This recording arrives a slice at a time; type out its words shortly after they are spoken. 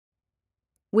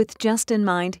With just in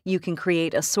mind, you can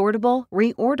create a sortable,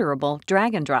 reorderable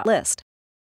drag-and-drop list.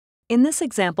 In this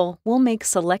example, we'll make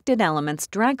selected elements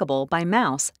draggable by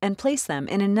mouse and place them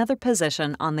in another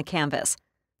position on the canvas.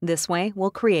 This way,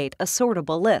 we'll create a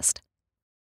sortable list.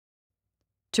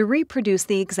 To reproduce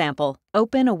the example,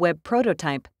 open a web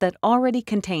prototype that already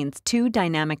contains 2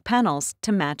 dynamic panels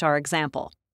to match our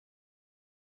example.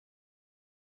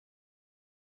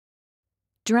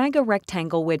 Drag a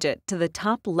rectangle widget to the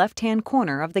top left-hand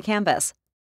corner of the canvas.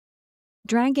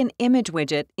 Drag an image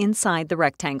widget inside the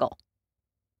rectangle.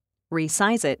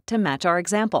 Resize it to match our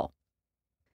example.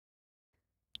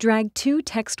 Drag 2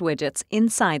 text widgets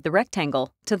inside the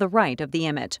rectangle to the right of the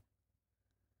image.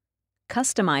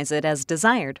 Customize it as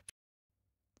desired.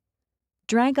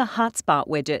 Drag a hotspot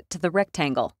widget to the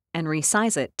rectangle and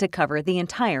resize it to cover the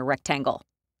entire rectangle.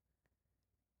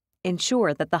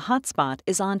 Ensure that the hotspot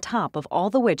is on top of all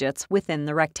the widgets within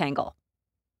the rectangle.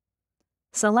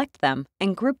 Select them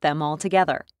and group them all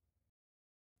together.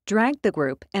 Drag the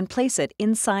group and place it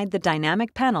inside the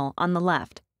dynamic panel on the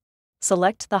left.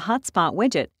 Select the hotspot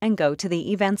widget and go to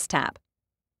the Events tab.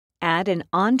 Add an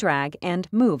on-drag and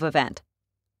move event.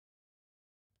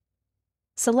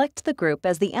 Select the group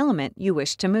as the element you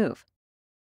wish to move.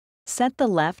 Set the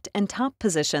left and top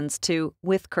positions to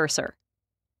with cursor.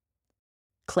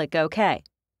 Click OK.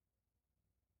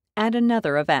 Add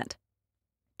another event.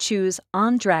 Choose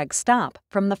On Drag Stop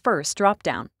from the first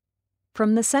drop-down.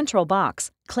 From the central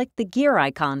box, click the gear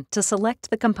icon to select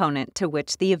the component to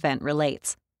which the event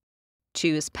relates.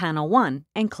 Choose Panel 1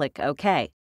 and click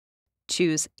OK.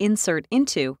 Choose Insert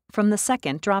Into from the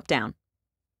second drop-down.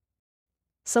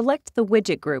 Select the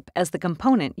widget group as the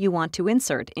component you want to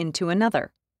insert into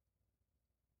another.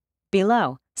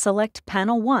 Below, select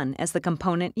Panel 1 as the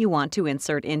component you want to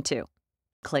insert into.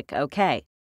 Click OK.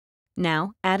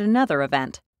 Now, add another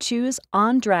event. Choose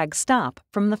On Drag Stop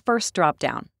from the first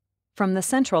drop-down. From the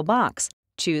central box,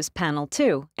 choose Panel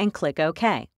 2 and click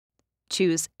OK.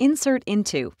 Choose Insert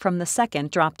Into from the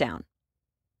second drop-down.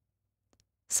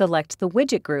 Select the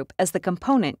widget group as the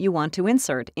component you want to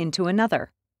insert into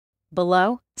another.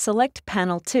 Below, select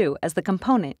Panel 2 as the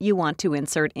component you want to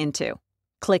insert into.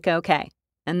 Click OK.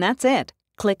 And that's it.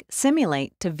 Click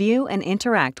Simulate to view and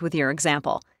interact with your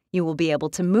example. You will be able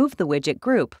to move the widget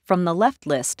group from the left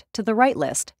list to the right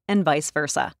list, and vice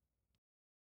versa.